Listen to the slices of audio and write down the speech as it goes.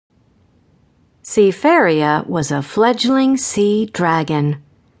Seafaria was a fledgling sea dragon.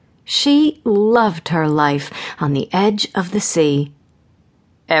 She loved her life on the edge of the sea.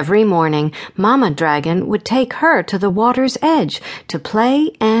 Every morning, Mama Dragon would take her to the water's edge to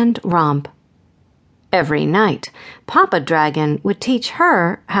play and romp. Every night, Papa Dragon would teach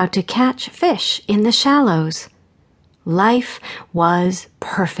her how to catch fish in the shallows. Life was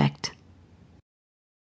perfect.